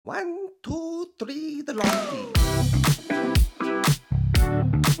1, 2, 3, the long feed.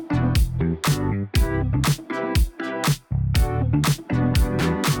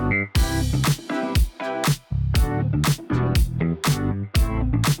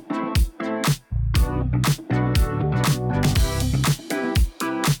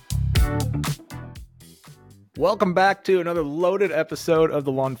 Welcome back to another loaded episode of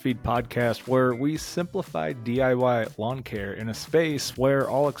the Lawn Feed Podcast, where we simplify DIY lawn care in a space where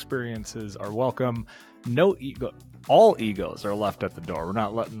all experiences are welcome. No ego. All egos are left at the door. We're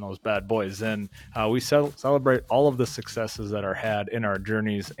not letting those bad boys in. We celebrate all of the successes that are had in our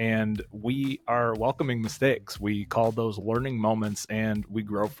journeys, and we are welcoming mistakes. We call those learning moments, and we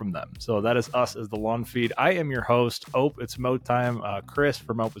grow from them. So that is us as the Lawn Feed. I am your host, Ope. It's Mo Time. Chris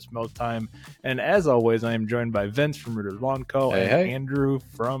from Ope. It's Mo Time. And as always, I am joined by Vince from Rooted Lawn Co. and Andrew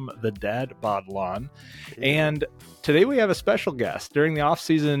from the Dad Bod Lawn. And today we have a special guest. During the off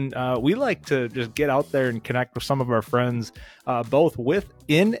season, we like to just get out there and connect with some of our friends, both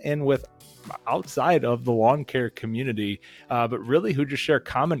within and with outside of the lawn care community, but really who just share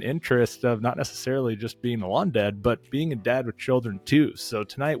common interest of not necessarily just being a lawn dad, but being a dad with children too. So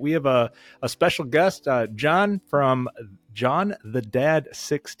tonight we have a special guest, Jon from Jon The Dad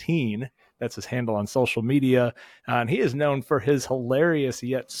 16. That's his handle on social media. And he is known for his hilarious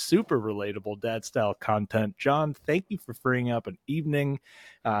yet super relatable dad style content. Jon, thank you for freeing up an evening,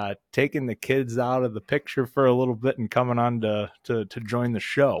 taking the kids out of the picture for a little bit and coming on to join the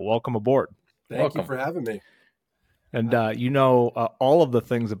show. Welcome aboard. Thank you for having me. And you know all of the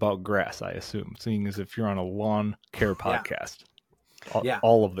things about grass, I assume, seeing as if you're on a lawn care podcast.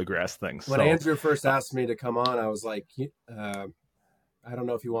 All of the grass things. When Andrew first asked me to come on, I was like, I don't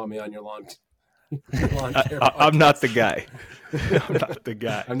know if you want me on your lawn. I'm not the guy. I'm not the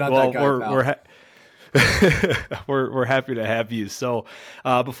guy. I'm not that guy. We're happy to have you. So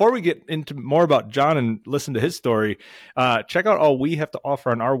before we get into more about Jon and listen to his story, check out all we have to offer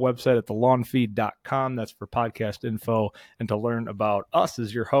on our website at thelawnfeed.com. That's for podcast info and to learn about us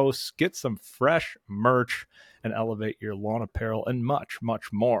as your hosts, get some fresh merch and elevate your lawn apparel and much,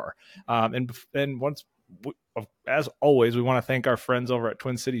 much more. As always, we want to thank our friends over at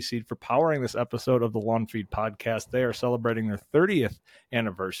Twin City Seed for powering this episode of the Lawn Feed Podcast. They are celebrating their 30th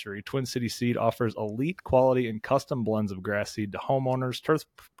anniversary. Twin City Seed offers elite quality and custom blends of grass seed to homeowners, turf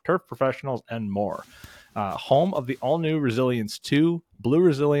professionals, and more. Home of the all-new Resilience 2, Blue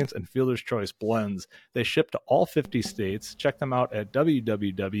Resilience, and Fielder's Choice blends. They ship to all 50 states. Check them out at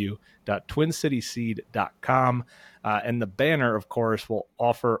www.twincityseed.com. And the banner, of course, will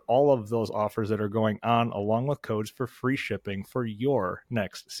offer all of those offers that are going on, along with codes for free shipping for your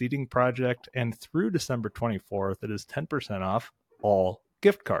next seeding project. And through December 24th, it is 10% off all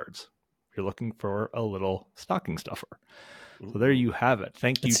gift cards if you're looking for a little stocking stuffer. So there you have it.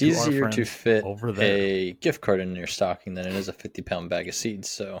 Thank you. It's to easier our to fit over there. a gift card in your stocking than it is a 50-pound bag of seeds.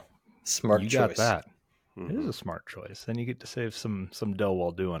 So smart choice. You got that. It is a smart choice. And you get to save some dough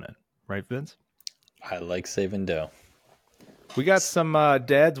while doing it. Right, Vince? I like saving dough. We got some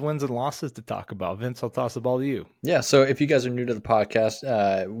dad's wins and losses to talk about. Vince, I'll toss the ball to you. Yeah, so if you guys are new to the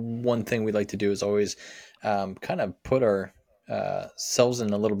podcast, one thing we like to do is always kind of put our selves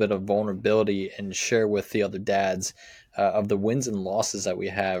in a little bit of vulnerability and share with the other dads of the wins and losses that we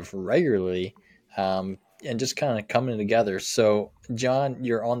have regularly, and just kind of coming together. So Jon,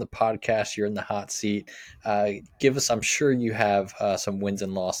 you're on the podcast, you're in the hot seat. Give us, I'm sure you have some wins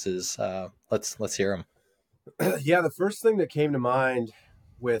and losses. Let's hear them. Yeah, the first thing that came to mind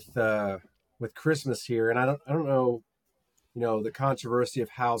with Christmas here, and I don't know, the controversy of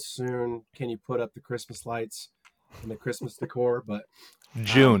how soon can you put up the Christmas lights and the Christmas decor, but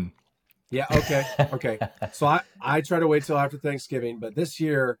June. Yeah. Okay. So I try to wait till after Thanksgiving, but this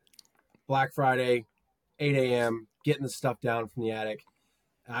year, Black Friday, 8 a.m., getting the stuff down from the attic.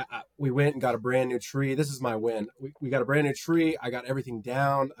 We went and got a brand new tree. This is my win. We got a brand new tree. I got everything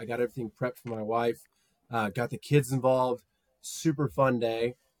down. I got everything prepped for my wife. Got the kids involved. Super fun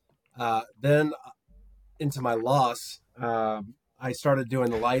day. Then into my loss, I started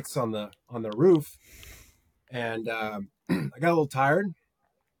doing the lights on the roof, and I got a little tired.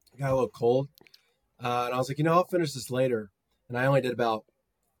 Got a little cold, and I was like, I'll finish this later. And I only did about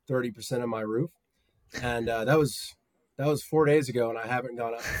 30% of my roof, and that was 4 days ago, and I haven't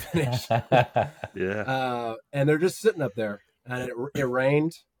gone up and finished. Yeah. And they're just sitting up there, and it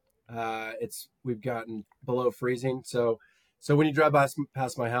rained. We've gotten below freezing, so when you drive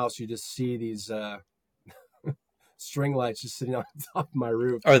past my house, you just see these string lights just sitting on top of my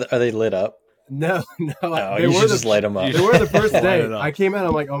roof. Are they lit up? No. You should just light them up. They were the first day. I came out,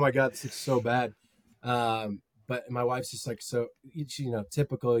 I'm like, oh my God, this is so bad. but my wife's just like, so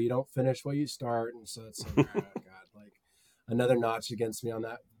typical, you don't finish what you start. And so it's like, oh God, like another notch against me on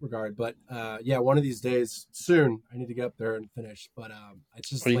that regard. But yeah, one of these days soon, I need to get up there and finish. But it's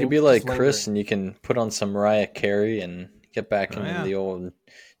just, Well, you can be like Chris and you can put on some Mariah Carey and get back into the old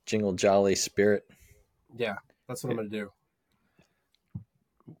jingle jolly spirit. Yeah, that's what I'm going to do.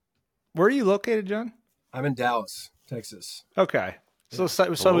 Where are you located, John? I'm in Dallas, Texas. Okay. So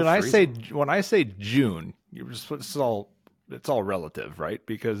when I say June, it's all relative, right?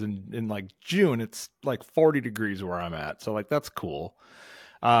 Because in like June it's like 40 degrees where I'm at. So like that's cool.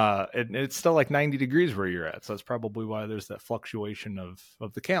 And it's still like 90 degrees where you're at. So that's probably why there's that fluctuation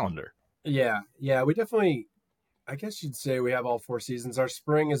of the calendar. Yeah. We definitely, I guess you'd say we have all 4 seasons. Our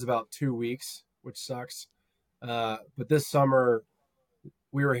spring is about 2 weeks, which sucks. But this summer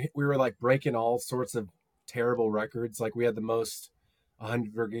we were like breaking all sorts of terrible records. Like we had the most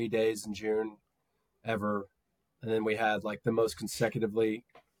 100-degree days in June ever, and then we had like the most consecutive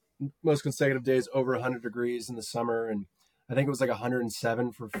days over 100 degrees in the summer, and I think it was like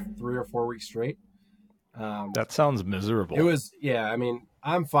 107 for 3 or 4 weeks straight. That sounds miserable. It was, yeah. I mean,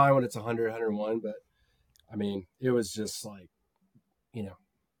 I'm fine when it's 100, 101, but I mean, it was just like,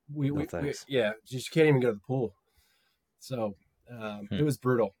 we just can't even go to the pool. So it was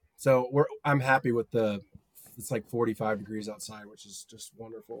brutal. So I'm happy with it's like 45 degrees outside, which is just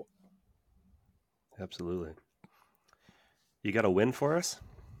wonderful. Absolutely. You got a win for us?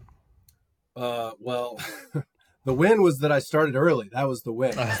 Well, the win was that I started early. That was the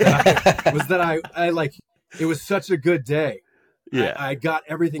win. I like, it was such a good day. Yeah. I got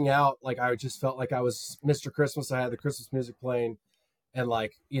everything out. Like, I just felt like I was Mr. Christmas. I had the Christmas music playing, and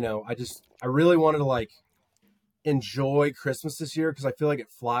like, I really wanted to like enjoy Christmas this year, because I feel like it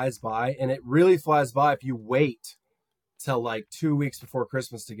flies by, and it really flies by if you wait till like 2 weeks before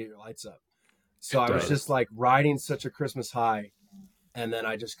Christmas to get your lights up. So I was just like riding such a Christmas high, and then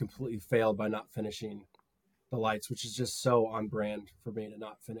I just completely failed by not finishing the lights, which is just so on brand for me to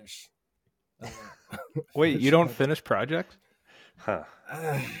not finish. Wait, you don't finish project? Huh.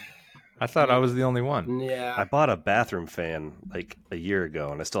 I thought I was the only one. Yeah. I bought a bathroom fan like a year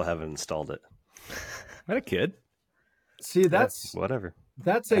ago, and I still haven't installed it. What a kid. See, that's whatever.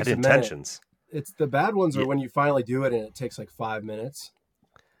 That takes a intentions. Minute. It's the bad ones are when you finally do it and it takes like 5 minutes,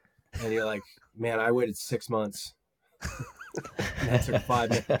 and you're like, man, I waited 6 months. And that took 5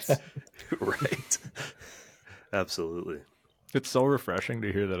 minutes. Right. Absolutely. It's so refreshing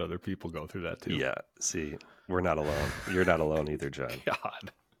to hear that other people go through that too. Yeah. See, we're not alone. You're not alone either, John.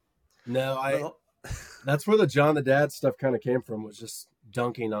 God. No, that's where the Jon the Dad stuff kind of came from, was just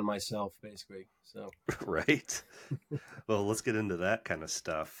dunking on myself, basically. So right. Well, let's get into that kind of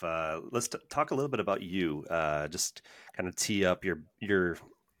stuff. Let's talk a little bit about you. Just kind of tee up your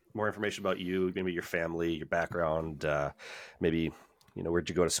more information about you, maybe your family, your background, maybe where'd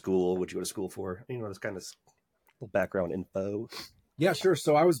you go to school? What'd you go to school for? This kind of background info. Yeah, sure.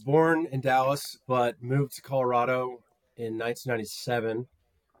 So I was born in Dallas, but moved to Colorado in 1997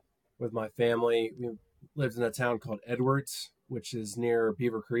 with my family. We lived in a town called Edwards, which is near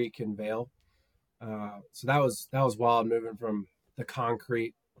Beaver Creek and Vail. So that was wild, moving from the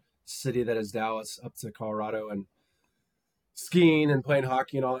concrete city that is Dallas up to Colorado, and skiing and playing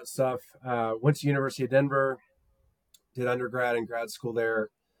hockey and all that stuff. Went to University of Denver, did undergrad and grad school there,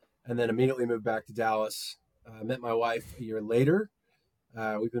 and then immediately moved back to Dallas. Met my wife a year later.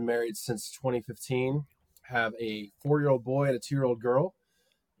 We've been married since 2015, have a 4-year-old boy and a 2-year-old girl.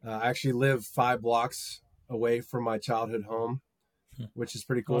 I actually live 5 blocks away from my childhood home, which is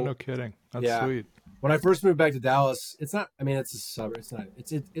pretty cool. Oh, no kidding. That's sweet. When I first moved back to Dallas, it's not, I mean, it's a suburb.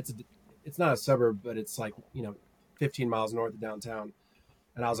 It's not a suburb, but it's like, 15 miles north of downtown.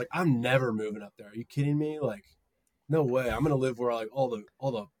 And I was like, I'm never moving up there. Are you kidding me? Like, no way. I'm going to live where like all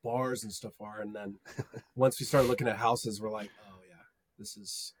the bars and stuff are. And then once we started looking at houses, we're like, oh yeah, this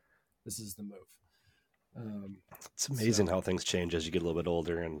is the move. It's amazing how things change as you get a little bit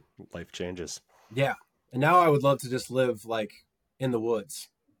older and life changes. Yeah. And now I would love to just live like in the woods.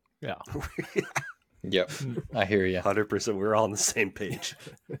 Yeah. Yep. I hear you. 100%. We're all on the same page.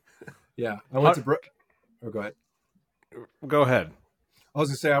 Yeah. I went to go ahead. Go ahead. I was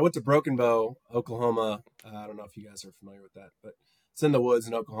gonna say I went to Broken Bow, Oklahoma. I don't know if you guys are familiar with that, but it's in the woods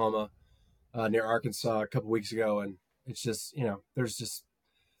in Oklahoma, near Arkansas, a couple weeks ago, and it's just there's just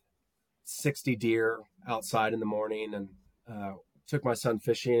 60 deer outside in the morning, and took my son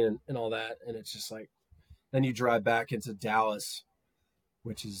fishing and all that, and it's just like, then you drive back into Dallas,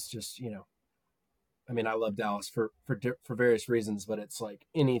 which is just I mean, I love Dallas for various reasons, but it's like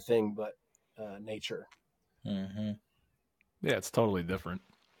anything but nature. Mm-hmm. Yeah, it's totally different.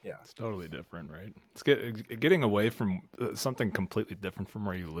 Yeah. It's totally different, right? It's getting away from something completely different from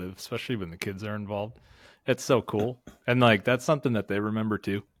where you live, especially when the kids are involved. It's so cool, and like that's something that they remember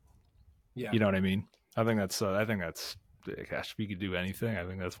too. Yeah. You know what I mean? I think that's. Gosh, if you could do anything, I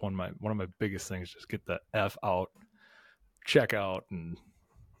think that's one of my biggest things. Just get the f out, check out, and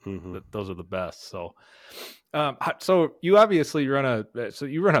those are the best. So, so you obviously run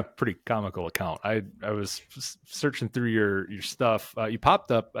a pretty comical account. I was searching through your stuff. You popped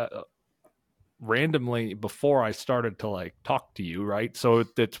up randomly before I started to like talk to you, right? So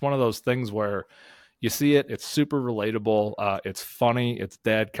it's one of those things where you see it, it's super relatable, it's funny, it's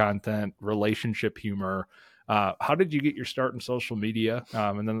dad content, relationship humor. How did you get your start in social media?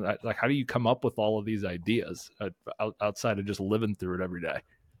 And then like, how do you come up with all of these ideas outside of just living through it every day?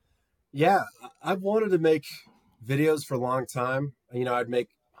 Yeah, I've wanted to make videos for a long time. You know, I'd make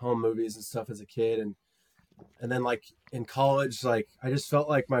home movies and stuff as a kid, and then like in college, like I just felt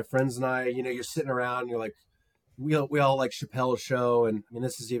like my friends and I, you know, you're sitting around, and you're like, we all like Chappelle's Show, and I mean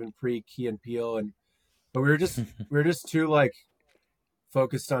this is even pre Key and Peele, and but we were just too like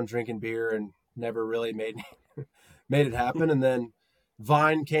focused on drinking beer and never really made it happen. And then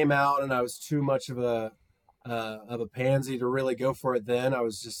Vine came out, and I was too much of a pansy to really go for it. Then I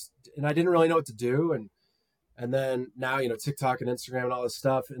was just, and I didn't really know what to do. And then now, you know, TikTok and Instagram and all this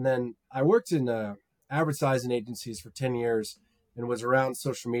stuff. And then I worked in advertising agencies for 10 years and was around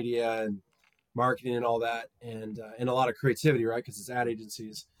social media and marketing and all that, and a lot of creativity, right? Because it's ad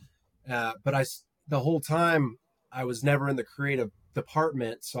agencies. But the whole time I was never in the creative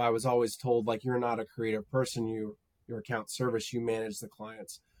department. So I was always told, like, you're not a creative person. Your account service, you manage the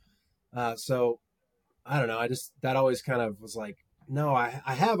clients. So I don't know. That always kind of was like, no, I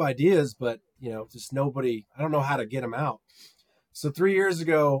have ideas, but you know, just nobody, I don't know how to get them out. So 3 years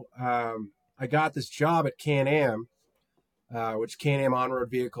ago, I got this job at Can-Am, which Can-Am on-road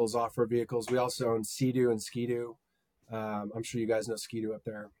vehicles, off-road vehicles. We also own Sea-Doo and Ski-Doo. I'm sure you guys know Ski-Doo up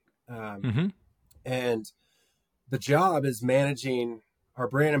there. And the job is managing our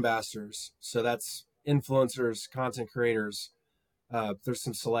brand ambassadors. So that's influencers, content creators. There's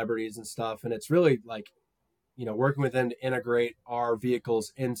some celebrities and stuff. And it's really like, you know, working with them to integrate our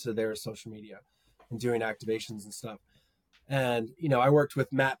vehicles into their social media and doing activations and stuff. And, you know, I worked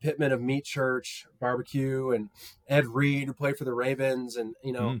with Matt Pittman of Meat Church Barbecue and Ed Reed, who played for the Ravens, and,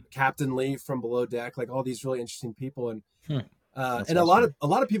 you know, Captain Lee from Below Deck, like all these really interesting people. And, and awesome. a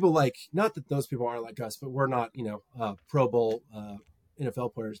lot of people, like, not that those people aren't like us, but we're not, you know, Pro Bowl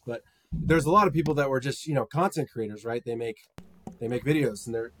NFL players, but there's a lot of people that were just, you know, content creators, right? They make videos,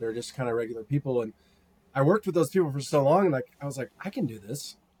 and they're just kind of regular people. And I worked with those people for so long, and like I was like, I can do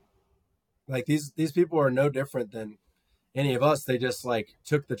this. Like these people are no different than any of us. They just like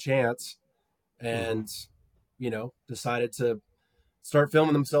took the chance and you know, decided to start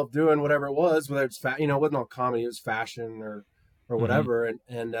filming themselves doing whatever it was, whether it's you know, it wasn't all comedy, it was fashion or whatever.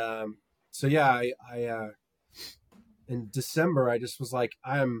 And so yeah, I in December I just was like,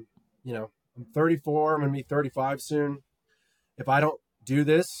 I'm 34, I'm gonna be 35 soon. If I don't do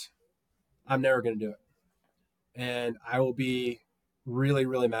this, I'm never gonna do it. And I will be really,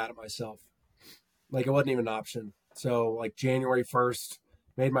 really mad at myself. Like it wasn't even an option. So like January 1st,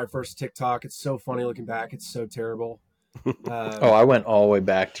 made my first TikTok. It's so funny looking back. It's so terrible. I went all the way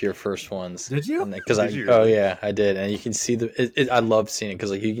back to your first ones. Did you? Because yeah, I did. And you can see I love seeing it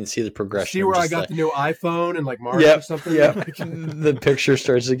because like you can see the progression. See where I got the new iPhone and like Mars or something? Yeah. The picture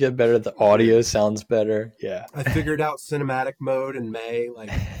starts to get better. The audio sounds better. Yeah. I figured out cinematic mode in May.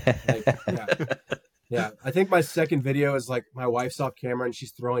 Yeah. I think my second video is like my wife's off camera and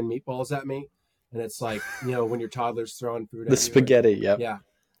she's throwing meatballs at me. And it's like, you know, when your toddler's throwing food at the spaghetti. Yep.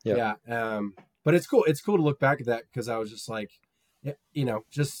 Yeah. But it's cool. It's cool to look back at that because I was just like, you know,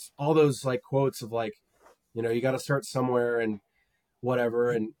 just all those like quotes of like, you know, you got to start somewhere and whatever.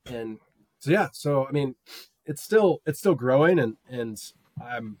 And so, yeah. So, I mean, it's still growing and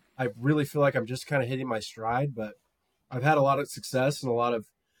I really feel like I'm just kind of hitting my stride, but I've had a lot of success and a lot of,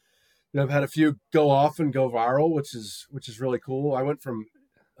 you know, I've had a few go off and go viral, which is really cool. I went from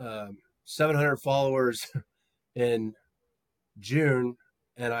 700 followers in June,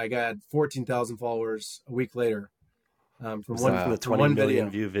 and I got 14,000 followers a week later from the 20 million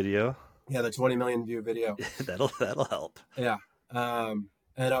view video. Yeah, the 20 million view video. that'll help. Yeah, and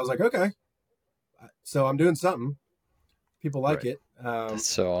I was like, okay, so I'm doing something. People like it. That's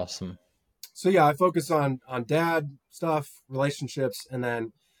so awesome. So yeah, I focus on dad stuff, relationships, and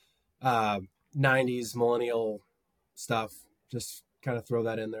then 90s millennial stuff. Just kind of throw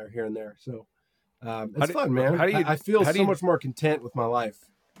that in there here and there. So it's fun, man. I feel so much more content with my life.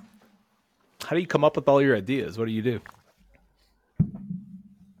 How do you come up with all your ideas? What do you do?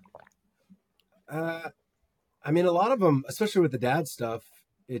 I mean, a lot of them, especially with the dad stuff,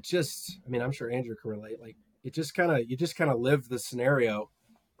 it just, I mean, I'm sure Andrew can relate. Like, it just kind of, you just kind of live the scenario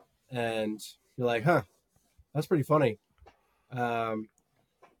and you're like, huh, that's pretty funny.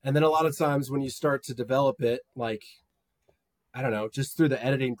 And then a lot of times when you start to develop it, like, I don't know, just through the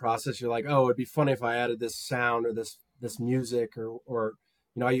editing process, you're like, oh, it'd be funny if I added this sound or this music or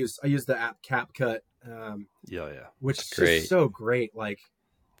you know, I use the app CapCut, Yeah. which is Great. just so great. Like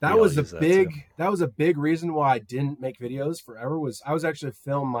We that all was use that too. that was a big reason why I didn't make videos forever. Was I was actually a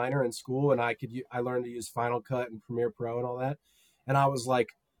film minor in school, and I learned to use Final Cut and Premiere Pro and all that, and I was like,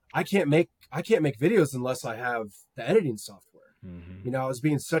 I can't make videos unless I have the editing software. Mhm. You know, I was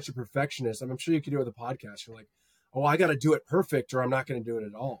being such a perfectionist. I'm sure you could do it with a podcast. You're like, oh, I got to do it perfect or I'm not going to do it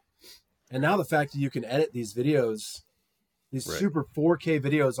at all. And now the fact that you can edit these videos, these Right. super 4K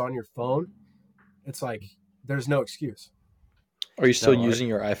videos on your phone, it's like, there's no excuse. Are you still No, using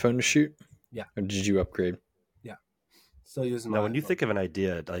your iPhone to shoot? Yeah. Or did you upgrade? Still using my Now, when you iPhone. think of an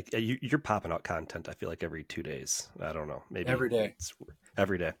idea, like you're popping out content, I feel like every 2 days. I don't know, maybe Every day. It's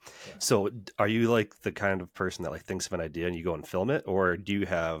every day. Yeah. So, are you like the kind of person that like thinks of an idea and you go and film it, or do you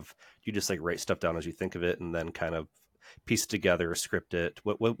just like write stuff down as you think of it and then kind of piece it together, script it?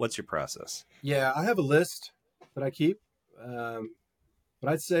 What's your process? Yeah, I have a list that I keep. But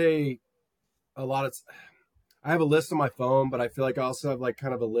I'd say a lot of, I have a list on my phone, but I feel like I also have like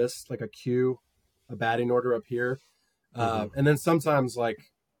kind of a list, like a queue, a batting order up here. And then sometimes like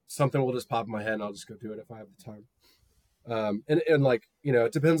something will just pop in my head and I'll just go do it if I have the time. And like, you know,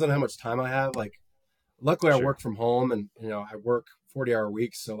 it depends on how much time I have. Like, luckily I Sure. work from home and, you know, I work 40-hour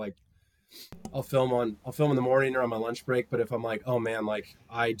weeks. So like I'll film in the morning or on my lunch break. But if I'm like, oh man, like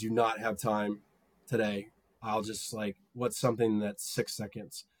I do not have time today, I'll just like, what's something that's 6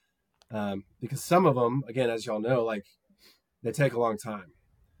 seconds? Because some of them, again, as y'all know, like they take a long time.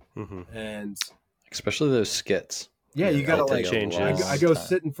 Mm-hmm. And Especially those skits. yeah, you gotta I'll like, take changes. I go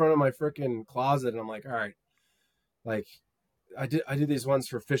sit in front of my freaking closet and I'm like, all right, like I did these ones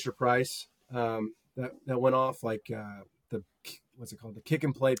for Fisher Price that went off like the what's it called, the kick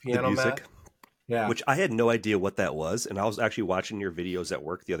and play The piano mat. music, Yeah, which I had no idea what that was, and I was actually watching your videos at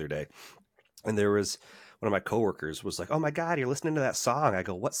work the other day, and there was one of my coworkers was like, "Oh my God, you're listening to that song." I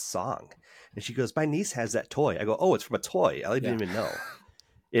go, "What song?" And she goes, "My niece has that toy." I go, "Oh, it's from a toy." I didn't even know.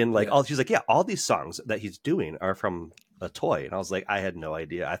 And like Yeah. she's like, "Yeah, all these songs that he's doing are from a toy." And I was like, I had no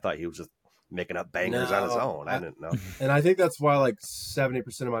idea. I thought he was just making up bangers on his No, own. I didn't know. and I think that's why like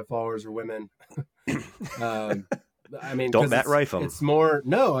 70% of my followers are women. I mean, Don't 'cause Matt Rife 'em. it's more.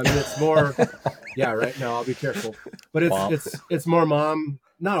 No, I mean it's more. Yeah, right. No, I'll be careful. But Womp. it's more mom.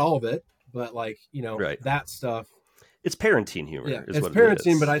 Not all of it, but like, you know, Right. that stuff. It's parenting humor. Yeah, is it's what parenting, it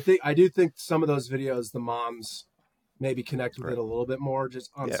is. but I do think some of those videos, the moms maybe connect with Right. it a little bit more just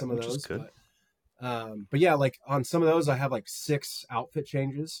on Yeah, some of which is those. good. But yeah, like on some of those, I have like 6 outfit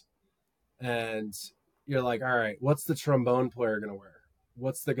changes, and you're like, all right, what's the trombone player gonna wear?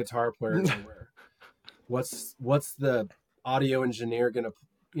 What's the guitar player gonna wear? What's the audio engineer gonna,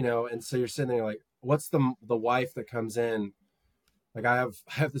 you know? And so you're sitting there like, what's the wife that comes in? Like I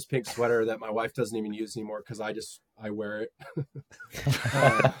have this pink sweater that my wife doesn't even use anymore because I wear it.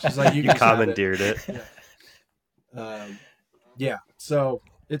 She's like, you You can just have it. commandeered it. Yeah. So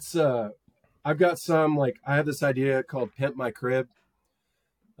it's I've got some, like I have this idea called Pimp My Crib,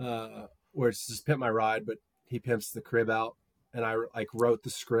 where it's just Pimp My Ride, but he pimps the crib out, and I like wrote the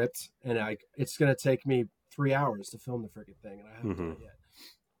script, and it's gonna take me 3 hours to film the freaking thing, and I haven't done it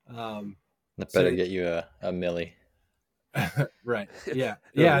yet. That better get you a millie. Right. Yeah.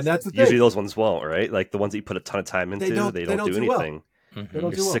 No, Yeah. And that's the thing. Usually those ones won't, right? Like the ones that you put a ton of time into, they don't do well. anything. They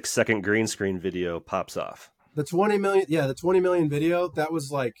don't Your do well. 6-second green screen video pops off. The 20 million video, that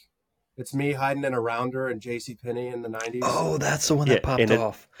was like, it's me hiding in a rounder in JCPenney in the 90s. Oh, that's the one that popped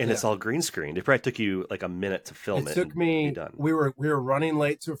off. And it's all green screened. It probably took you like a minute to film it. It took me, be done. we were running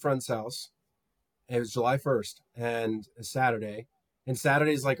late to a friend's house. It was July 1st and a Saturday. And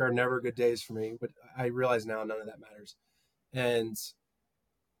Saturdays like are never good days for me, but I realize now none of that matters. And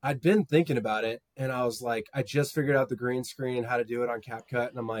I'd been thinking about it, and I was like, I just figured out the green screen, how to do it on CapCut,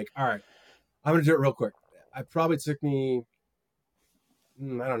 and I'm like, all right, I'm gonna do it real quick. It probably took me,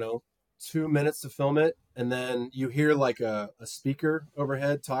 I don't know, 2 minutes to film it, and then you hear like a speaker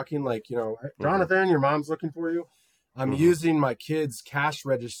overhead talking, like, you know, Jonathan, your mom's looking for you. I'm using my kid's cash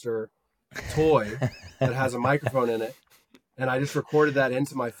register toy that has a microphone in it, and I just recorded that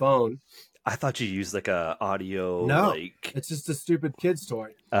into my phone. I thought you used like a audio, No, like it's just a stupid kid's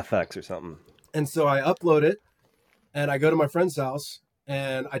toy. FX or something. And so I upload it, and I go to my friend's house,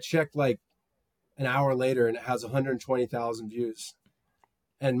 and I check like an hour later, and it has 120,000 views.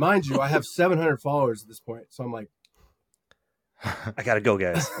 And mind you, I have 700 followers at this point. So I'm like, I gotta go,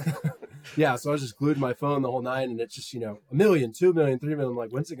 guys. yeah. So I was just glued to my phone the whole night, and it's just, 1 million, 2 million, 3 million. I'm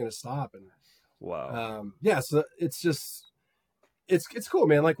like, when's it going to stop? And Wow. yeah. So it's just, it's cool,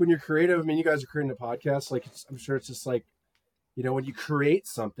 man. Like when you're creative, I mean, you guys are creating a podcast. Like I'm sure it's just like, when you create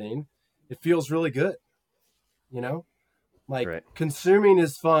something, it feels really good. Like Right. consuming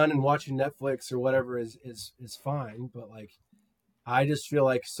is fun and watching Netflix or whatever is fine. But like, I just feel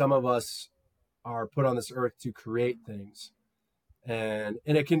like some of us are put on this earth to create things, and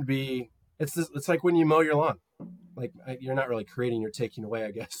it can be, it's like when you mow your lawn, like you're not really creating, you're taking away,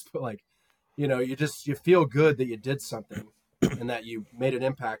 I guess, but like, you feel good that you did something and that you made an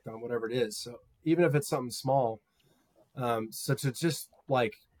impact on whatever it is. So even if it's something small, so to just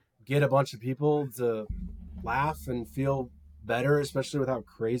like get a bunch of people to laugh and feel better, especially with how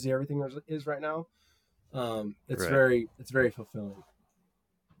crazy everything is right now, it's Right. very fulfilling.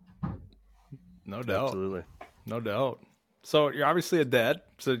 No doubt. Absolutely. No doubt. So you're obviously a dad.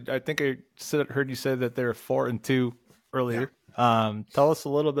 So I think I heard you say that they're 4 and 2 earlier. Yeah. Tell us a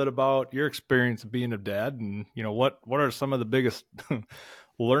little bit about your experience of being a dad, and what are some of the biggest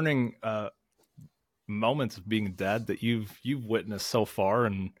learning moments of being a dad that you've witnessed so far,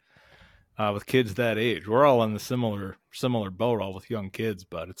 and with kids that age. We're all in the similar boat, all with young kids,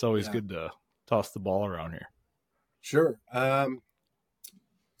 but it's always good to toss the ball around here. Sure.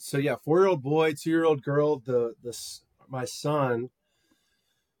 So yeah, 4-year-old boy, 2-year-old girl. My son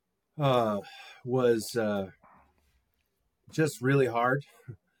was just really hard.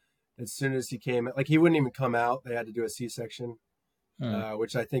 As soon as he came, like he wouldn't even come out. They had to do a C-section,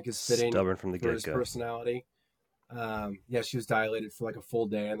 which I think is fitting Stubborn from the for his get-go. personality. Yeah, she was dilated for like a full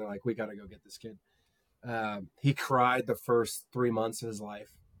day, and they're like, "We got to go get this kid." He cried the first 3 months of his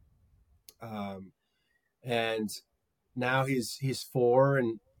life, and now he's 4,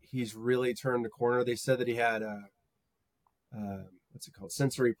 and he's really turned the corner. They said that he had what's it called,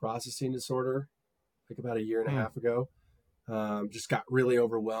 sensory processing disorder, like about a year and a half ago. Just got really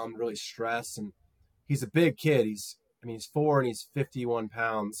overwhelmed, really stressed, and he's a big kid. He's 4 and he's 51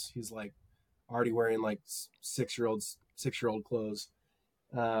 pounds. He's like already wearing like 6-year-old clothes.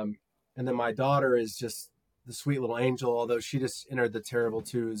 And then my daughter is just the sweet little angel, although she just entered the terrible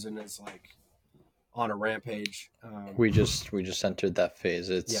twos and is like on a rampage. We just entered that phase.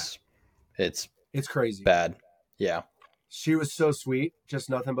 It's crazy. Bad. Yeah. She was so sweet, just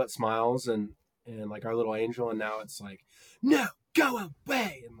nothing but smiles and like our little angel, and now it's like, no, go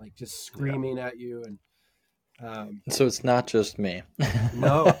away, and like just screaming at you. And so it's not just me.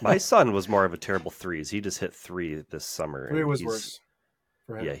 No, my son was more of a terrible 3s. He just hit 3 this summer. 3 was worse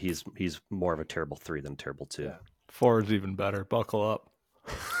for him. Yeah, he's more of a terrible 3 than terrible 2. Yeah. 4 is even better. Buckle up.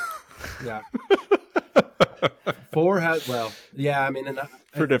 Yeah. 4 has, well, yeah,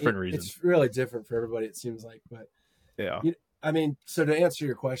 for different reasons. It's really different for everybody, it seems like, but yeah. So to answer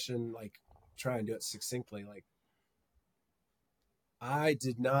your question, like try and do it succinctly, like I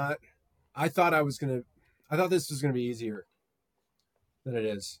thought this was going to be easier than it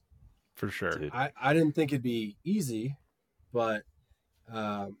is. For sure. Dude. I didn't think it'd be easy, but,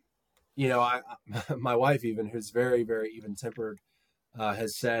 my wife, even, who's very, very even tempered,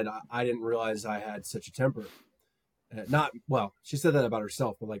 has said, I didn't realize I had such a temper. She said that about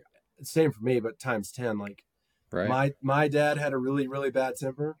herself, but like, same for me, but times 10, like, right. My dad had a really, really bad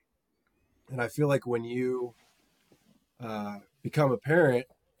temper. And I feel like when you become a parent,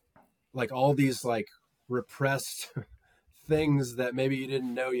 like all these like repressed things that maybe you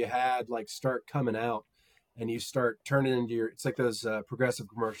didn't know you had, like start coming out, and you start turning into it's like those progressive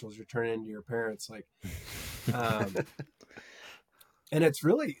commercials. You're turning into your parents, like, and it's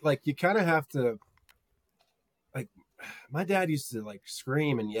really like, you kind of have to, like, my dad used to like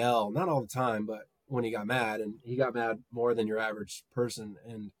scream and yell, not all the time, but when he got mad, and he got mad more than your average person.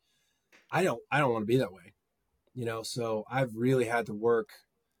 And I don't want to be that way, so I've really had to work.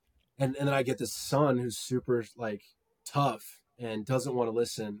 And then I get this son who's super like tough and doesn't want to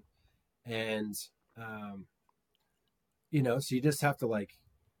listen. And, so you just have to like,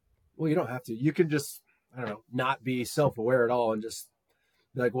 well, you don't have to, you can just, I don't know, not be self-aware at all and just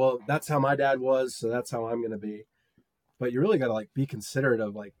be like, well, that's how my dad was, so that's how I'm going to be. But you really got to like be considerate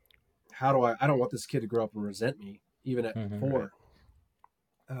of like, I don't want this kid to grow up and resent me even at 4.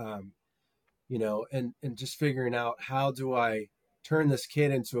 And just figuring out, how do I turn this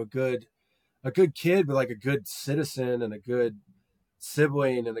kid into a good kid, but like a good citizen and a good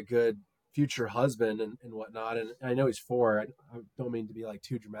sibling and a good future husband and whatnot. And I know he's 4. I don't mean to be like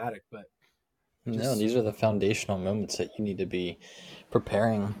too dramatic, but no, these are the foundational moments that you need to be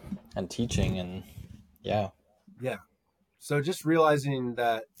preparing and teaching. And yeah. so just realizing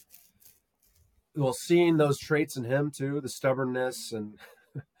that, well, seeing those traits in him too, the stubbornness and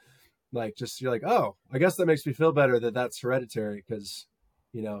like, just, you're like, oh, I guess that makes me feel better that that's hereditary, because,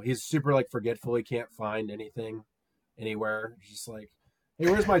 you know, he's super like forgetful. He can't find anything anywhere. Just like, hey,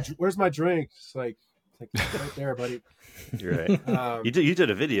 where's my drink? It's like right there, buddy. You're right. You did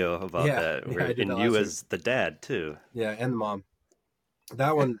a video about that, yeah, I did and that you last as the dad too. Yeah, and the mom.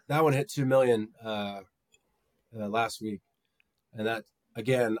 That one hit 2 million last week, and that,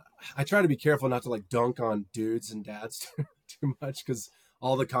 again, I try to be careful not to like dunk on dudes and dads too much, because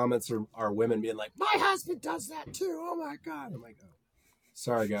all the comments are women being like, my husband does that too. Oh my god. I'm like, oh,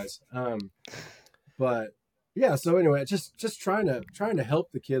 sorry guys. But yeah. So anyway, just trying to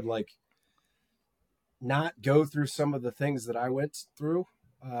help the kid like not go through some of the things that I went through.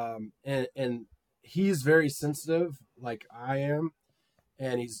 And he's very sensitive, like I am,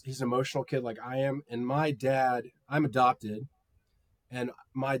 and he's an emotional kid like I am. And my dad, I'm adopted, and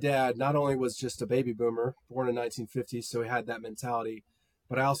my dad not only was just a baby boomer born in 1950, so he had that mentality,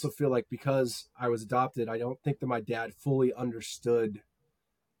 but I also feel like because I was adopted, I don't think that my dad fully understood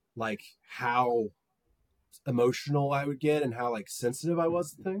like how emotional I would get and how like sensitive I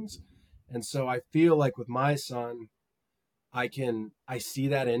was to things. And so I feel like with my son, I see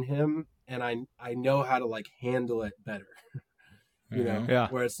that in him, and I know how to like handle it better. You know, Yeah.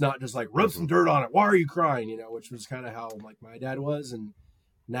 where it's not just like rub some dirt on it. Why are you crying? You know, which was kind of how like my dad was. And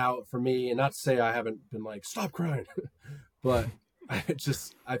now for me, and not to say I haven't been like, stop crying, but I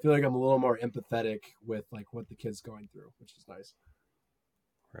feel like I'm a little more empathetic with like what the kid's going through, which is nice.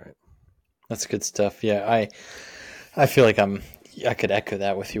 Right. That's good stuff. Yeah, I feel like I could echo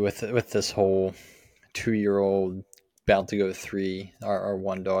that with you with this whole 2-year-old about to go 3. Our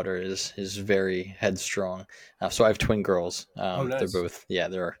one daughter is very headstrong. So I have twin girls. Nice. They're both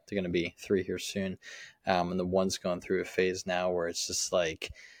they're going to be 3 here soon. And the one's going through a phase now where it's just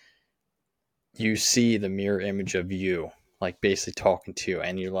like you see the mirror image of you, like basically talking to you,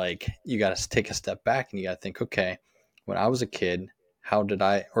 and you're like, you got to take a step back and you got to think, okay, when I was a kid, how did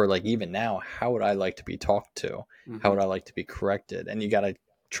I, or like even now, how would I like to be talked to? Mm-hmm. How would I like to be corrected? And you got to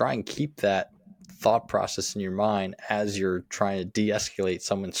try and keep that thought process in your mind as you're trying to de-escalate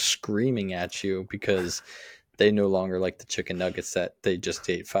someone screaming at you because they no longer like the chicken nuggets that they just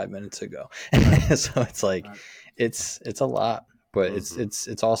ate 5 minutes ago. So it's like, it's a lot, but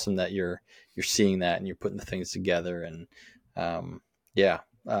it's awesome that you're seeing that and you're putting the things together. And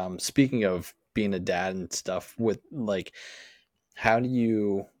speaking of being a dad and stuff, with like, how do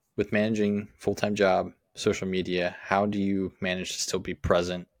you, with managing full-time job, social media, how do you manage to still be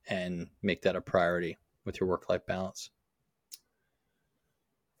present and make that a priority with your work-life balance?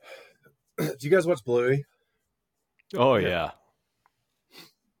 Do you guys watch Bluey? Oh yeah.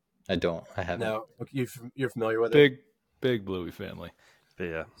 I don't. I haven't. No. Okay, you're familiar with it? Big Bluey family. But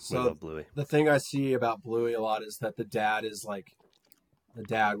yeah, so we love Bluey. The thing I see about Bluey a lot is that the dad is like, the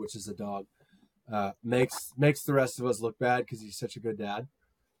dad, which is a dog, makes the rest of us look bad because he's such a good dad.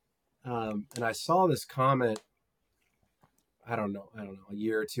 And I saw this comment, I don't know, a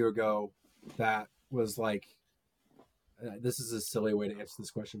year or two ago, that was like, this is a silly way to answer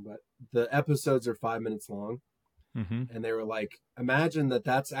this question, but the episodes are 5 minutes long. Mm-hmm. And they were like, imagine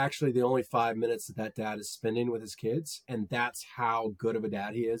that's actually the only 5 minutes that dad is spending with his kids. And that's how good of a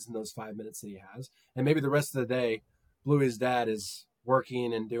dad he is in those 5 minutes that he has. And maybe the rest of the day, Bluey's dad is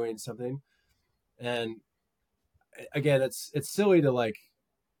working and doing something. And again, it's silly to like,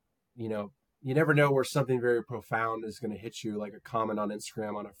 you know, you never know where something very profound is going to hit you, like a comment on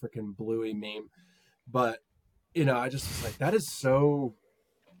Instagram on a freaking Bluey meme. But, you know, I just was like, that is so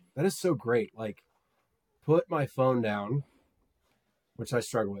great. Like, put my phone down, which I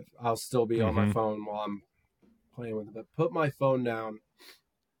struggle with. I'll still be on my phone while I'm playing with it, but put my phone down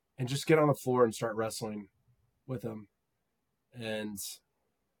and just get on the floor and start wrestling with them. And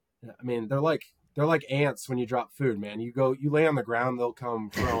I mean, they're like ants when you drop food, man. You lay on the ground, they'll come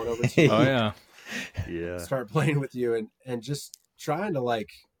crawling over to you. Oh yeah. Yeah. Start playing with you and just trying to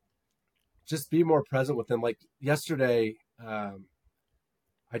like, just be more present with them. Like yesterday,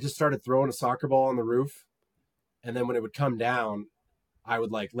 I just started throwing a soccer ball on the roof. And then when it would come down, I would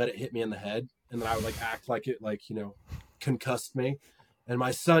like let it hit me in the head. And then I would like act like it, like, you know, concussed me. And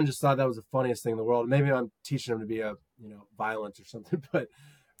my son just thought that was the funniest thing in the world. Maybe I'm teaching him to be violent or something. But,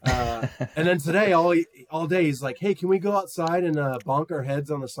 and then today, all day, he's like, hey, can we go outside and bonk our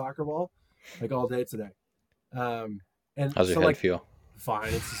heads on the soccer ball? Like all day today. And how's your head feel?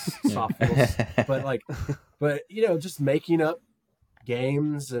 Fine. It's just soft feels. but you know, just making up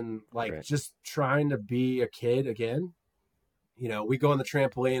games and like just trying to be a kid again. You know, we go on the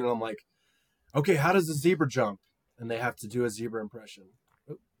trampoline and I'm like, okay, how does the zebra jump? and they have to do a zebra impression.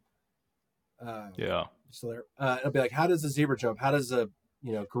 Yeah. So there, it'll be like, how does a zebra jump? How does a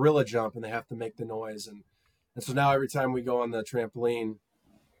gorilla jump? And they have to make the noise. And so now every time we go on the trampoline,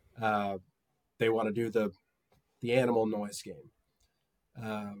 they want to do the animal noise game.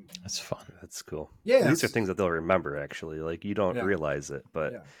 That's fun. That's cool. Yeah, these are things that they'll remember. Actually, like you don't Yeah. realize it,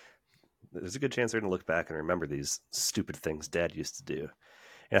 but Yeah. there's a good chance they're going to look back and remember these stupid things Dad used to do.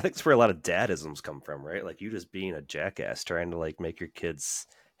 And I think that's where a lot of dadisms come from, right? Like you just being a jackass, trying to like make your kids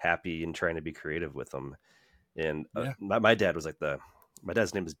happy and trying to be creative with them. And Yeah. my dad was like my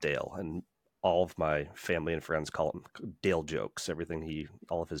dad's name is Dale, and all of my family and friends call him Dale Jokes.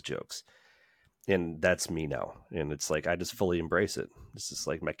 All of his jokes, and that's me now. And it's like I just fully embrace it. It's just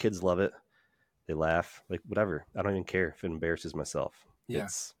like my kids love it. They laugh, like whatever. I don't even care if it embarrasses myself. Yeah.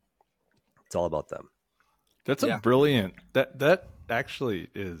 It's all about them. That's Yeah. a brilliant, that actually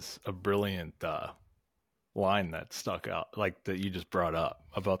is a brilliant line that stuck out, like that you just brought up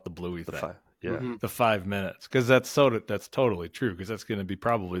about the Bluey thing. Yeah. Mhm. The 5 minutes, because that's totally true, because that's going to be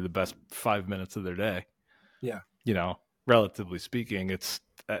probably the best 5 minutes of their day. Yeah. Relatively speaking, that's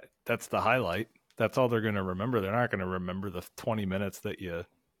the highlight. That's all they're going to remember. They're not going to remember the 20 minutes that you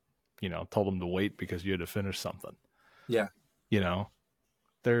told them to wait because you had to finish something. Yeah.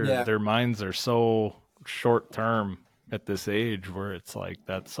 Their minds are so short term at this age where it's like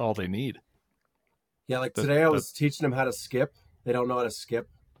that's all they need. Yeah, like today I was teaching them how to skip. They don't know how to skip.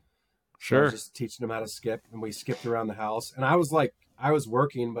 So I was just teaching them how to skip, and we skipped around the house. And I was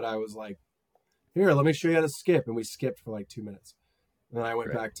working, but I was like, here, let me show you how to skip. And we skipped for like 2 minutes. And then I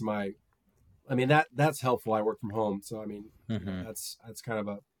went back to that's helpful. I work from home. So, that's kind of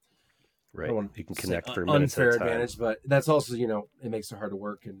a, Right. You can say connect for minutes unfair at a time. advantage, but that's also, it makes it hard to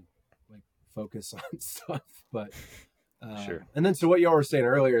work and like focus on stuff. But, Sure. And then, so what y'all were saying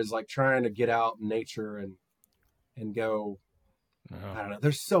earlier is like trying to get out in nature and go, I don't know.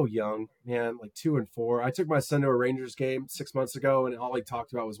 They're so young, man. Like 2 and 4. I took my son to a Rangers game 6 months ago, and all he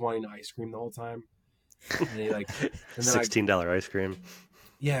talked about was wanting ice cream the whole time. And he $16 ice cream.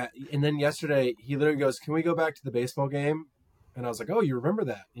 Yeah, and then yesterday he literally goes, "Can we go back to the baseball game?" And I was like, "Oh, you remember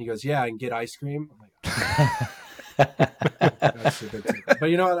that?" And he goes, "Yeah, and get ice cream." I'm like, that's a big take. But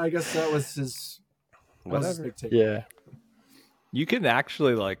you know what? I guess that was his. Big take. Yeah. You can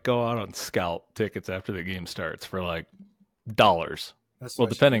actually like go out on scout tickets after the game starts for like dollars. Well,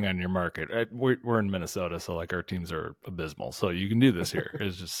 depending on your market. We're in Minnesota, so like our teams are abysmal. So you can do this here.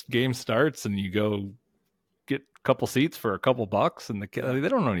 It's just game starts and you go get a couple seats for a couple bucks, and they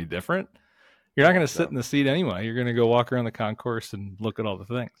don't know any different. You're not going to sit in the seat anyway. You're going to go walk around the concourse and look at all the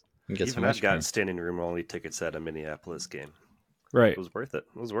things. Even I've got standing room only tickets at a Minneapolis game. Right. It was worth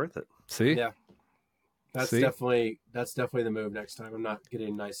it. See? Yeah. That's definitely the move next time. I'm not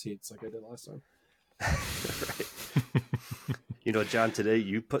getting nice seats like I did last time. Right. John, today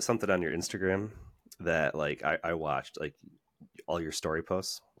you put something on your Instagram that like I watched, like all your story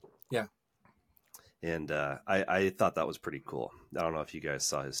posts. Yeah. And I thought that was pretty cool. I don't know if you guys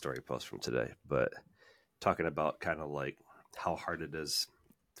saw his story post from today, but talking about kind of like how hard it is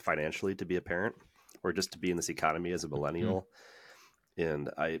financially to be a parent or just to be in this economy as a millennial. And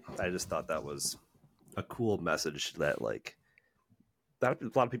I just thought that was a cool message that like a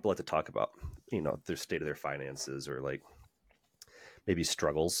lot of people like to talk about, their state of their finances or like maybe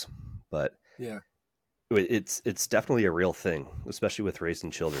struggles, but yeah, it's definitely a real thing, especially with raising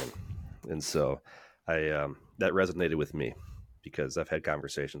children. And so that resonated with me because I've had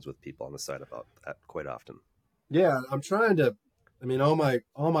conversations with people on the side about that quite often. Yeah, I'm trying to. All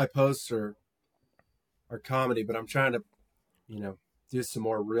my posts are comedy, but I'm trying to, do some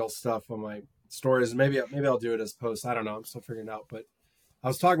more real stuff on my stories. Maybe I'll do it as posts. I don't know. I'm still figuring it out. But I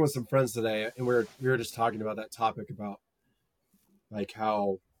was talking with some friends today, and we were just talking about that topic about like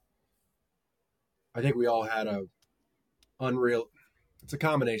how I think we all had it's a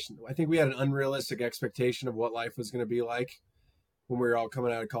combination. I think we had an unrealistic expectation of what life was going to be like when we were all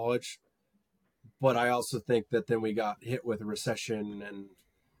coming out of college. But I also think that then we got hit with a recession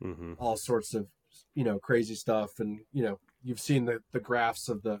and all sorts of, crazy stuff. And, you've seen the graphs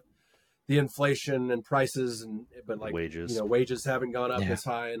of the inflation and prices but like, wages, wages haven't gone up as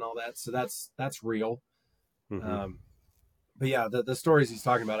high and all that. So that's real. But yeah, the stories he's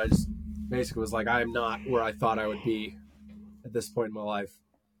talking about, I just basically was like, I am not where I thought I would be at this point in my life.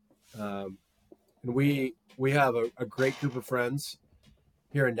 And we have a great group of friends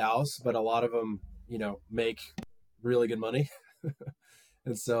here in Dallas, but a lot of them, make really good money.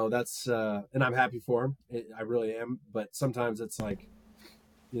 And so that's, and I'm happy for them. I really am. But sometimes it's like,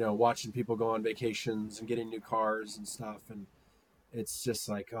 watching people go on vacations and getting new cars and stuff. And it's just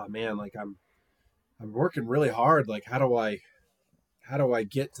like, oh man, like I'm working really hard. Like, how do I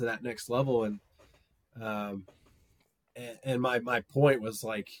get to that next level? Um, and my point was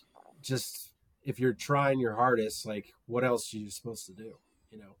like, just if you're trying your hardest, like, what else are you supposed to do?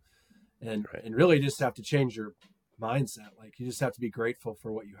 You know, Right. and really just have to change your mindset. Like, you just have to be grateful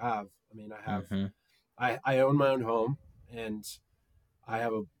for what you have. I mean, Mm-hmm. I own my own home, and I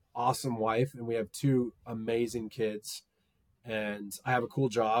have an awesome wife, and we have two amazing kids, and I have a cool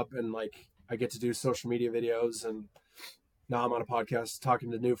job, and like I get to do social media videos, and now I'm on a podcast talking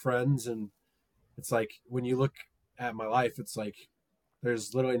to new friends, and it's like when you look at my life, it's like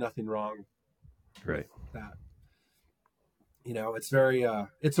there's literally nothing wrong with Right. that. You know, it's very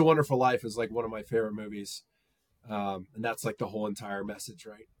It's a Wonderful Life is like one of my favorite movies. And that's like the whole entire message,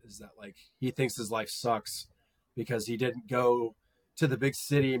 right? Is that like he thinks his life sucks because he didn't go to the big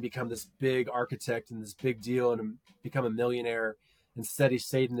city and become this big architect and this big deal and become a millionaire. Instead, he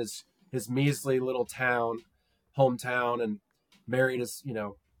stayed in his measly little hometown, and married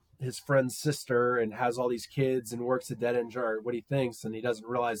his friend's sister, and has all these kids and works a dead end job. What he thinks, and he doesn't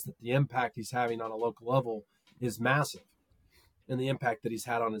realize that the impact he's having on a local level is massive, and the impact that he's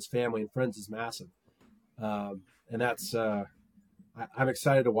had on his family and friends is massive. And that's I'm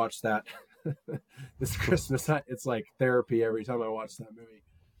excited to watch that this Christmas. It's like therapy every time I watch that movie.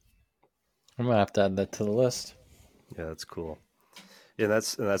 I'm gonna have to add that to the list. Yeah, that's cool. Yeah,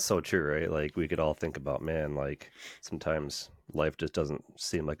 that's so true, right? Like we could all think about, man, like sometimes life just doesn't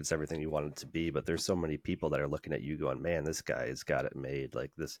seem like it's everything you want it to be, but there's so many people that are looking at you going, man, this guy's got it made.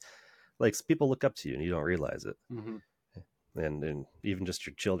 Like this, like people look up to you and you don't realize it. Mm-hmm. And even just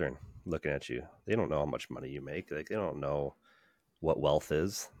your children looking at you, they don't know how much money you make. Like they don't know what wealth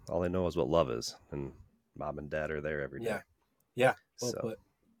is. All they know is what love is, and mom and dad are there every day. Yeah. Well So, put.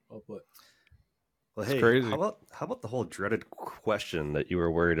 Well put. well, It's hey, crazy. how about the whole dreaded question that you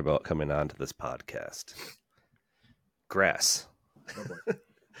were worried about coming on to this podcast? Grass.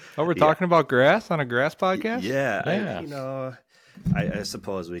 Oh, we're Yeah. talking about grass on a grass podcast? Yeah, Yeah. I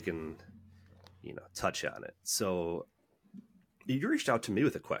suppose we can, touch on it. So you reached out to me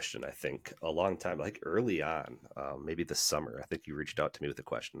with a question, I think, a long time, like early on, maybe this summer. I think you reached out to me with a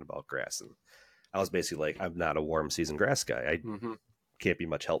question about grass, and I was basically like, I'm not a warm season grass guy. I Mm-hmm. can't be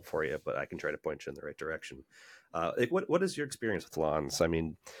much help for you, but I can try to point you in the right direction. Like, what is your experience with lawns? I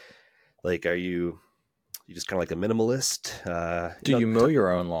mean, like, are you just kind of like a minimalist? Do you mow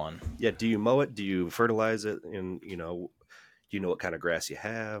your own lawn? Yeah. Do you mow it? Do you fertilize it? And do you know what kind of grass you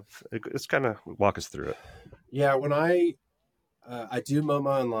have? It's kind of walk us through it. Yeah. When I do mow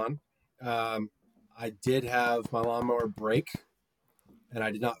my own lawn, I did have my lawnmower break, and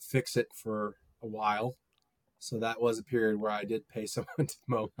I did not fix it for a while. So that was a period where I did pay someone to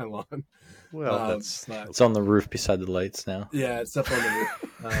mow my lawn. Well, But It's on the roof beside the lights now. yeah, it's up on the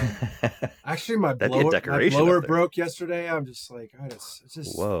roof. Actually, my That'd be a blower decoration my blower up there. broke yesterday. I'm just like,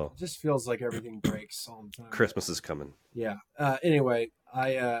 Whoa. it just feels like everything breaks all the time. Christmas is coming. Yeah. Anyway,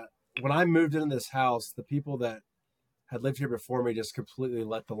 when I moved into this house, the people that had lived here before me just completely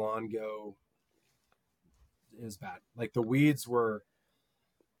let the lawn go. It was bad. Like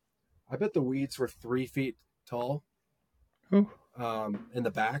I bet the weeds were 3 feet tall. Ooh. In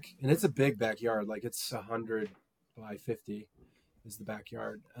the back, and it's a big backyard. Like it's 100 by 50 is the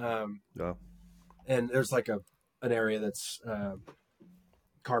backyard. Yeah. And there's like an area that's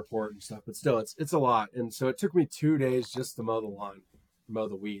carport and stuff, but still it's a lot. And so it took me 2 days just to mow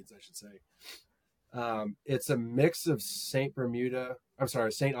the weeds, I should say. It's a mix of St.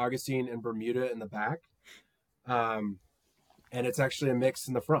 Augustine and Bermuda in the back. And it's actually a mix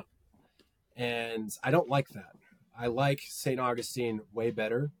in the front. And I don't like that. I like St. Augustine way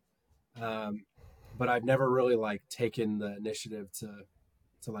better. But I've never really like taken the initiative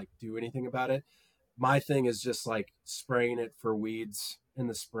to like do anything about it. My thing is just like spraying it for weeds in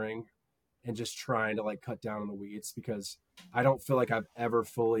the spring and just trying to like cut down on the weeds, because I don't feel like I've ever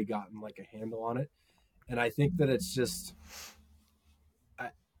fully gotten like a handle on it. And I think that it's just,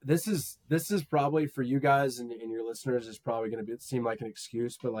 this is probably for you guys and your listeners is probably going to seem like an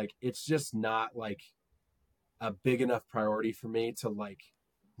excuse, but like, it's just not like a big enough priority for me to like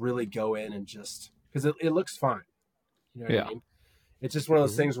really go in and just, because it looks fine. You know what I mean? It's just one of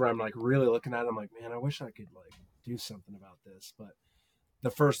those things where I'm like really looking at it. I'm like, man, I wish I could like do something about this. But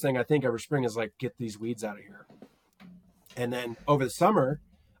the first thing I think every spring is like, get these weeds out of here. And then over the summer,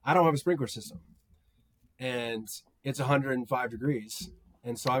 I don't have a sprinkler system, and it's 105 degrees.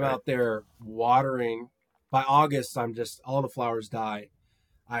 And so I'm out there watering. By August, I'm just, all the flowers die.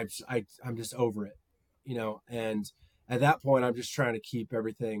 I'm just over it, and at that point, I'm just trying to keep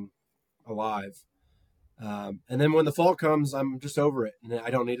everything alive. And then when the fall comes, I'm just over it, and I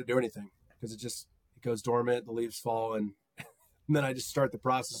don't need to do anything because it it goes dormant, the leaves fall, and then I just start the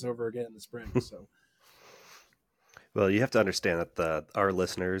process over again in the spring. So. Well, you have to understand that our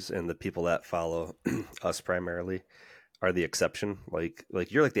listeners and the people that follow us primarily are the exception. Like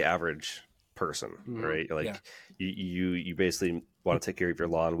you're like the average person, right? Like Yeah. you basically want to take care of your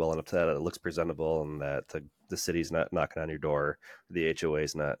lawn well enough that it looks presentable and that the city's not knocking on your door, the HOA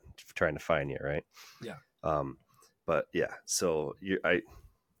is not trying to fine you, right? Yeah. But yeah, so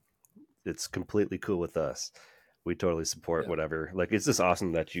it's completely cool with us. We totally support whatever. Like, it's just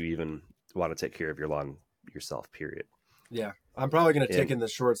awesome that you even want to take care of your lawn yourself, period. Yeah. I'm probably going to take in the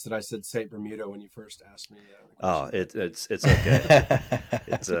shorts that I said St. Bermuda when you first asked me. It's okay.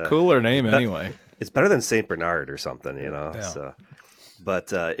 It's a cooler name anyway. It's better than St. Bernard or something, you know? Yeah. So,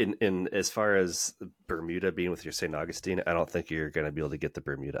 but in as far as Bermuda being with your St. Augustine, I don't think you're going to be able to get the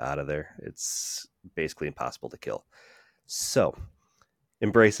Bermuda out of there. It's basically impossible to kill. So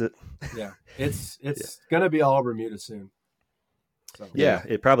embrace it. Yeah. It's going to be all Bermuda soon. So. Yeah,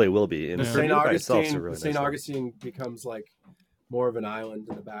 it probably will be. And St. Bermuda by itself is a Augustine, really St. nice Augustine becomes like more of an island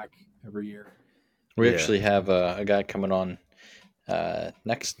in the back every year. We actually have a guy coming on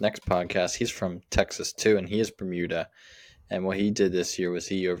next podcast. He's from Texas too, and he is Bermuda. And what he did this year was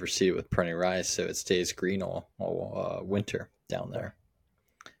he overseed it with perennial rice, so it stays green all winter down there.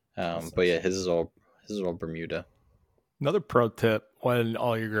 But yeah, his is all Bermuda. Another pro tip when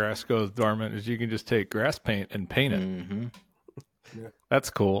all your grass goes dormant is you can just take grass paint and paint it. Mm-hmm. Yeah. That's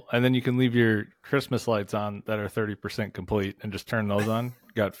cool. And then you can leave your Christmas lights on that are 30% complete and just turn those on.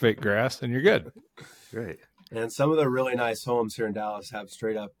 Got fake grass and you're good. Right. And some of the really nice homes here in Dallas have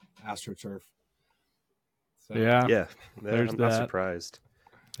straight up AstroTurf. So, Yeah. I'm not surprised.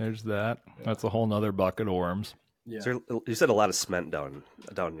 There's that. That's a whole nother bucket of worms. Yeah. So you said a lot of cement down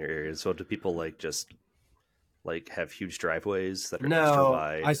in your area. So do people just have huge driveways that are extra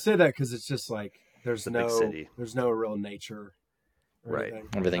wide? I say that because it's just like there's big city. There's no real nature. Right.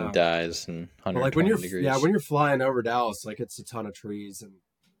 Everything dies and 120 degrees. Yeah, when you're flying over Dallas, it's a ton of trees, and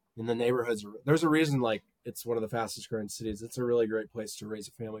in the neighborhoods, there's a reason it's one of the fastest growing cities. It's a really great place to raise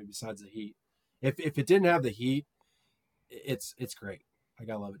a family besides the heat. If it didn't have the heat, it's great. I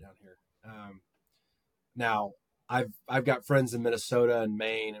love it down here. Now I've got friends in Minnesota and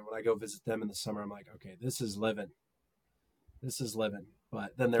Maine, and when I go visit them in the summer, I'm like, okay, this is living.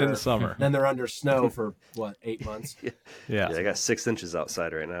 But then they're in the summer. Then they're under snow for 8 months? Yeah. I got 6 inches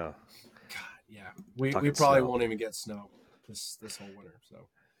outside right now. God, yeah. We probably snow. won't even get snow this whole winter. So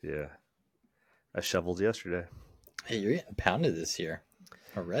yeah, I shoveled yesterday. Hey, you're getting pounded this year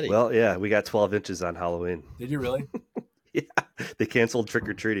already. Well, yeah, we got 12 inches on Halloween. did you really? Yeah, they canceled trick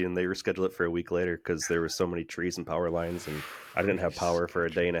or treating and they rescheduled it for a week later because there were so many trees and power lines, and I didn't have power for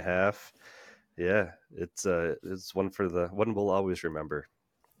a day and a half. Yeah, it's one we'll always remember.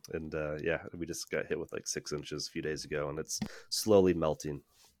 And we just got hit with 6 inches a few days ago, and it's slowly melting.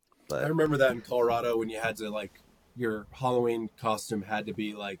 But I remember that in Colorado when you had to your Halloween costume had to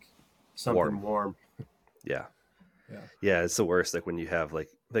be something warm. Yeah, it's the worst. When you have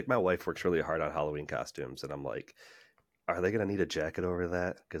my wife works really hard on Halloween costumes, and I'm like, are they gonna need a jacket over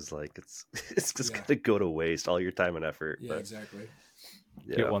that? Because it's just gonna go to waste, all your time and effort. Yeah, exactly.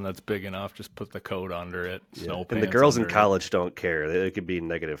 Yeah. Get one that's big enough. Just put the coat under it. Snow pants. And the girls in under college don't care. They could be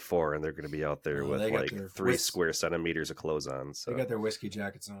 -4, and they're going to be out there Oh, with they got their 3 square centimeters of clothes on. So They got their whiskey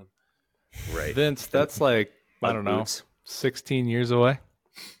jackets on. right, Vince, that's I don't know, boots. 16 years away.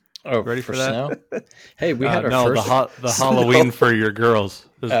 Oh, ready for snow? Hey, we had our no, first. the Halloween for your girls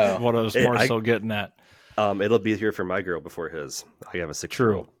is Oh. what I was so getting at. It'll be here for my girl before his. I have a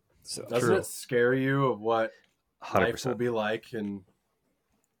 6-year-old. So Doesn't it scare you of what life will 100%. be like in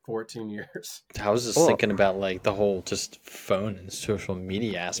 14 years? I was just thinking about the whole just phone and social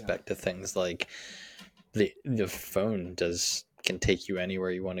media aspect of things. The phone can take you anywhere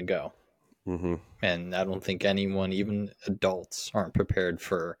you want to go. Mm-hmm. And I don't think anyone, even adults, aren't prepared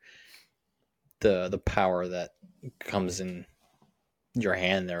for the power that comes in your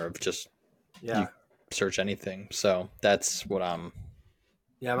hand there of just you search anything. So that's what I'm.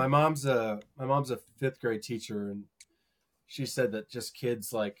 Yeah, my mom's a 5th grade teacher, and she said that just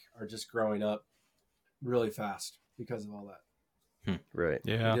kids are just growing up really fast because of all that. Right.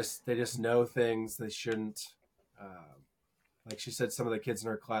 Yeah. They just know things they shouldn't. She said, some of the kids in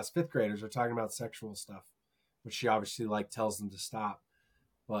her class, 5th graders, are talking about sexual stuff, which she obviously tells them to stop.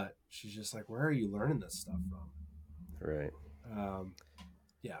 But she's just where are you learning this stuff from? Right.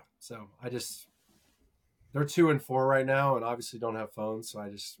 So they're 2 and 4 right now, and obviously don't have phones, so I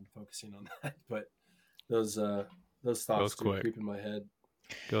just am focusing on that. But those thoughts do creep in my head.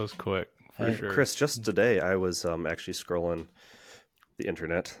 Goes quick for sure. Chris, just today I was actually scrolling the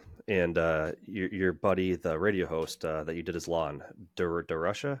internet, And your buddy, the radio host that you did his lawn,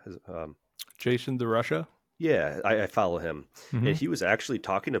 DeRusha, Jason DeRusha. yeah, I follow him, and he was actually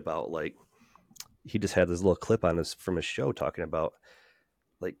talking about like he just had this little clip on his from his show talking about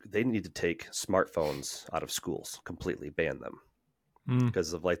like they need to take smartphones out of schools completely, ban them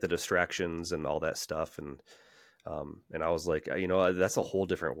because of like the distractions and all that stuff. And I was like, that's a whole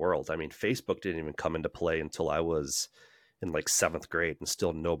different world. I mean, Facebook didn't even come into play until I was in like 7th grade, and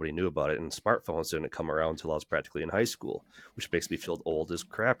still nobody knew about it. And smartphones didn't come around until I was practically in high school, which makes me feel old as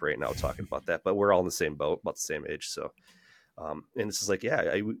crap right now talking about that. But we're all in the same boat, about the same age. So, and this is like,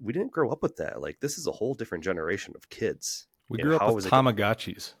 we didn't grow up with that. Like, this is a whole different generation of kids. We grew up with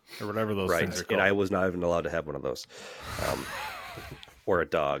Tamagotchis or whatever those things are called. And I was not even allowed to have one of those. Or a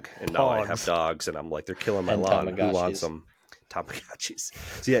dog. And now I have dogs, and I'm like, they're killing my lawn. Who wants them? Tamagotchis.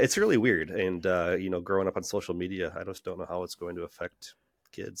 So yeah, it's really weird. And growing up on social media, I just don't know how it's going to affect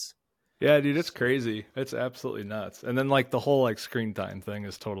kids. Yeah, dude, it's crazy. It's absolutely nuts. And then like the whole like screen time thing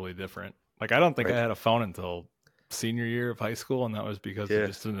is totally different. Like I don't think I had a phone until senior year of high school, and that was because of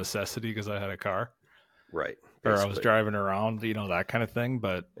just a necessity because I had a car. Right. Basically. Or I was driving around, that kind of thing.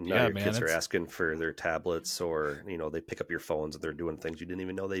 But and now your kids are asking for their tablets, or they pick up your phones and they're doing things you didn't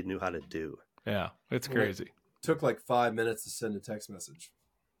even know they knew how to do. Yeah, it's crazy. Took like 5 minutes to send a text message.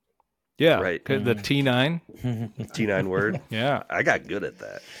 Yeah, right. The T9. T9 word. Yeah. I got good at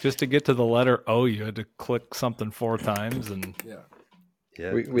that. Just to get to the letter O, you had to click something 4 times. And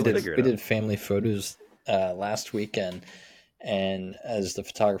yeah, we did family photos last weekend. And as the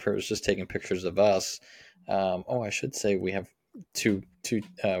photographer was just taking pictures of us, I should say we have two we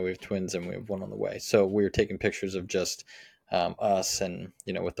have twins and we have one on the way. So we were taking pictures of just us and,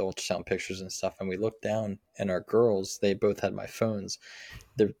 with the ultrasound pictures and stuff. And we looked down and our girls, they both had my phones.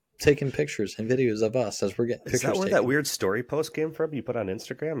 They're taking pictures and videos of us as we're getting pictures. Is that where taken. That weird story post came from you put on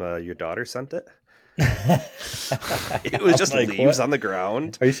Instagram? Your daughter sent it? It was just like, leaves on the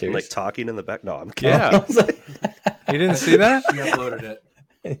ground. Are you serious? And, like talking in the back. No, I'm kidding. Yeah. You didn't see that? She uploaded it.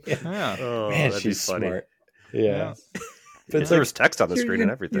 Yeah. Oh, man, that'd she's be funny. smart. Yeah. But there was text on the screen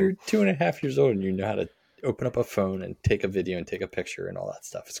and everything. You're 2.5 years old and you know how to open up a phone and take a video and take a picture and all that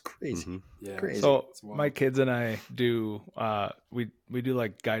stuff. It's crazy. Mm-hmm. Yeah. Crazy. So my kids and I do we do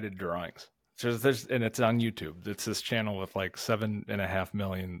like guided drawings. So and it's on YouTube. It's this channel with like 7.5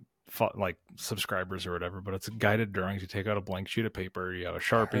 million like subscribers or whatever, but it's guided drawings. You take out a blank sheet of paper, you have a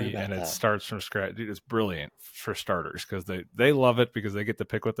Sharpie, and it starts from scratch. Dude, it's brilliant for starters because they love it because they get to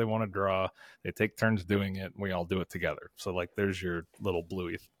pick what they want to draw. They take turns doing it, and we all do it together. So like, there's your little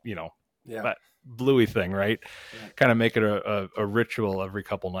bluey, that bluey thing, right? Yeah. Kind of make it a ritual every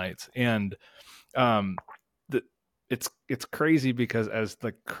couple nights, and it's crazy because as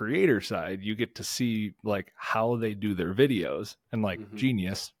the creator side, you get to see like how they do their videos, and like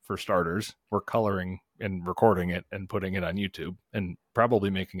genius for starters, we're coloring and recording it and putting it on YouTube and probably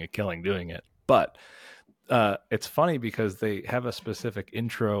making a killing doing it. But it's funny because they have a specific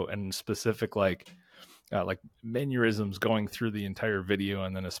intro and specific like mannerisms going through the entire video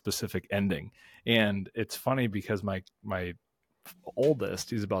and then a specific ending. And it's funny because my oldest,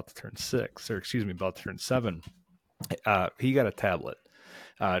 he's about to turn 7. He got a tablet,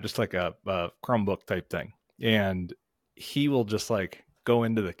 just like a Chromebook type thing. And he will just like go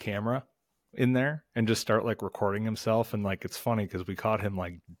into the camera in there and just start like recording himself. And like, it's funny because we caught him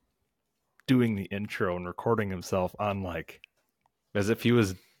like doing the intro and recording himself on like, as if he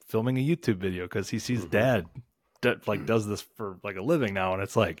was filming a YouTube video because he sees dad like does this for like a living now. And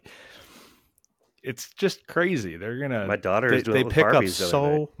it's like, it's just crazy. They're going my daughter is doing they pick up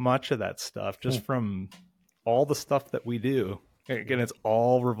so much of that stuff just from all the stuff that we do. Again, it's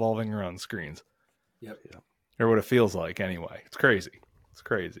all revolving around screens. Yep. Or what it feels like anyway. It's crazy.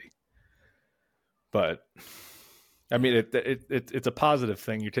 But I mean, it's a positive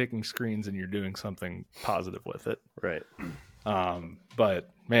thing. You're taking screens and you're doing something positive with it. Right.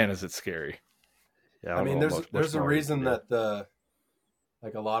 But man, is it scary. Yeah. I mean, there's a reason that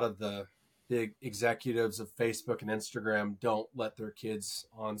a lot of the big executives of Facebook and Instagram don't let their kids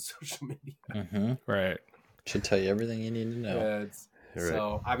on social media. Mm-hmm. Right. Should tell you everything you need to know.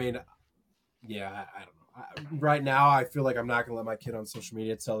 So, I mean, I don't know. Right now, I feel like I'm not going to let my kid on social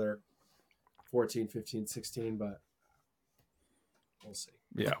media until they're 14, 15, 16, but we'll see.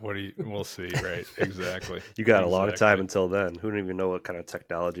 Yeah, we'll see, right? Exactly. You got a lot of time until then. Who don't even know what kind of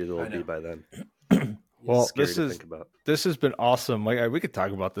technology there will be by then? Well, this has been awesome. Like we could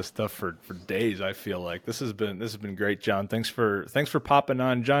talk about this stuff for days. I feel like this has been great, John. Thanks for popping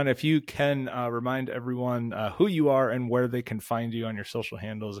on, John. If you can remind everyone who you are and where they can find you on your social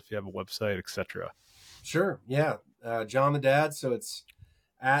handles, if you have a website, etc. Sure. Yeah, Jon the Dad. So it's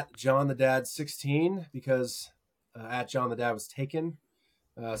at Jon The Dad 16 because at Jon The Dad was taken.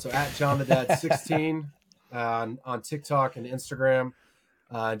 So at Jon The Dad 16 on TikTok and Instagram.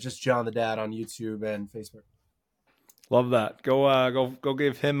 Just Jon The Dad on YouTube and Facebook. Love that. Go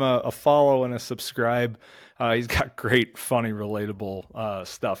give him a follow and a subscribe. He's got great, funny, relatable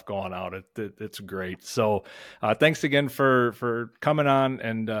stuff going out. It's great. So thanks again for coming on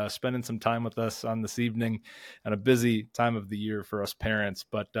and spending some time with us on this evening and a busy time of the year for us parents.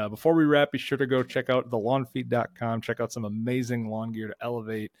 But before we wrap, be sure to go check out thelawnfeed.com. Check out some amazing lawn gear to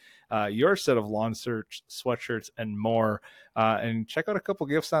elevate your set of lawn search sweatshirts and more. And check out a couple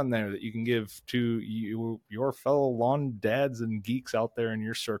gifts on there that you can give to your fellow lawn dads and geeks out there in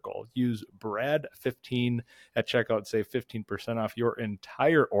your circle. Use Brad15 at checkout, save 15% off your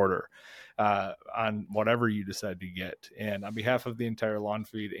entire order on whatever you decide to get. And on behalf of the entire Lawn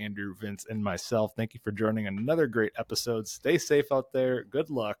Feed, Andrew, Vince, and myself, thank you for joining another great episode. Stay safe out there. Good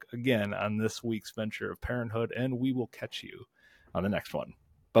luck again on this week's venture of parenthood, and we will catch you on the next one.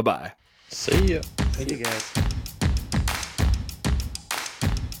 Bye-bye. See you. Thank you, guys.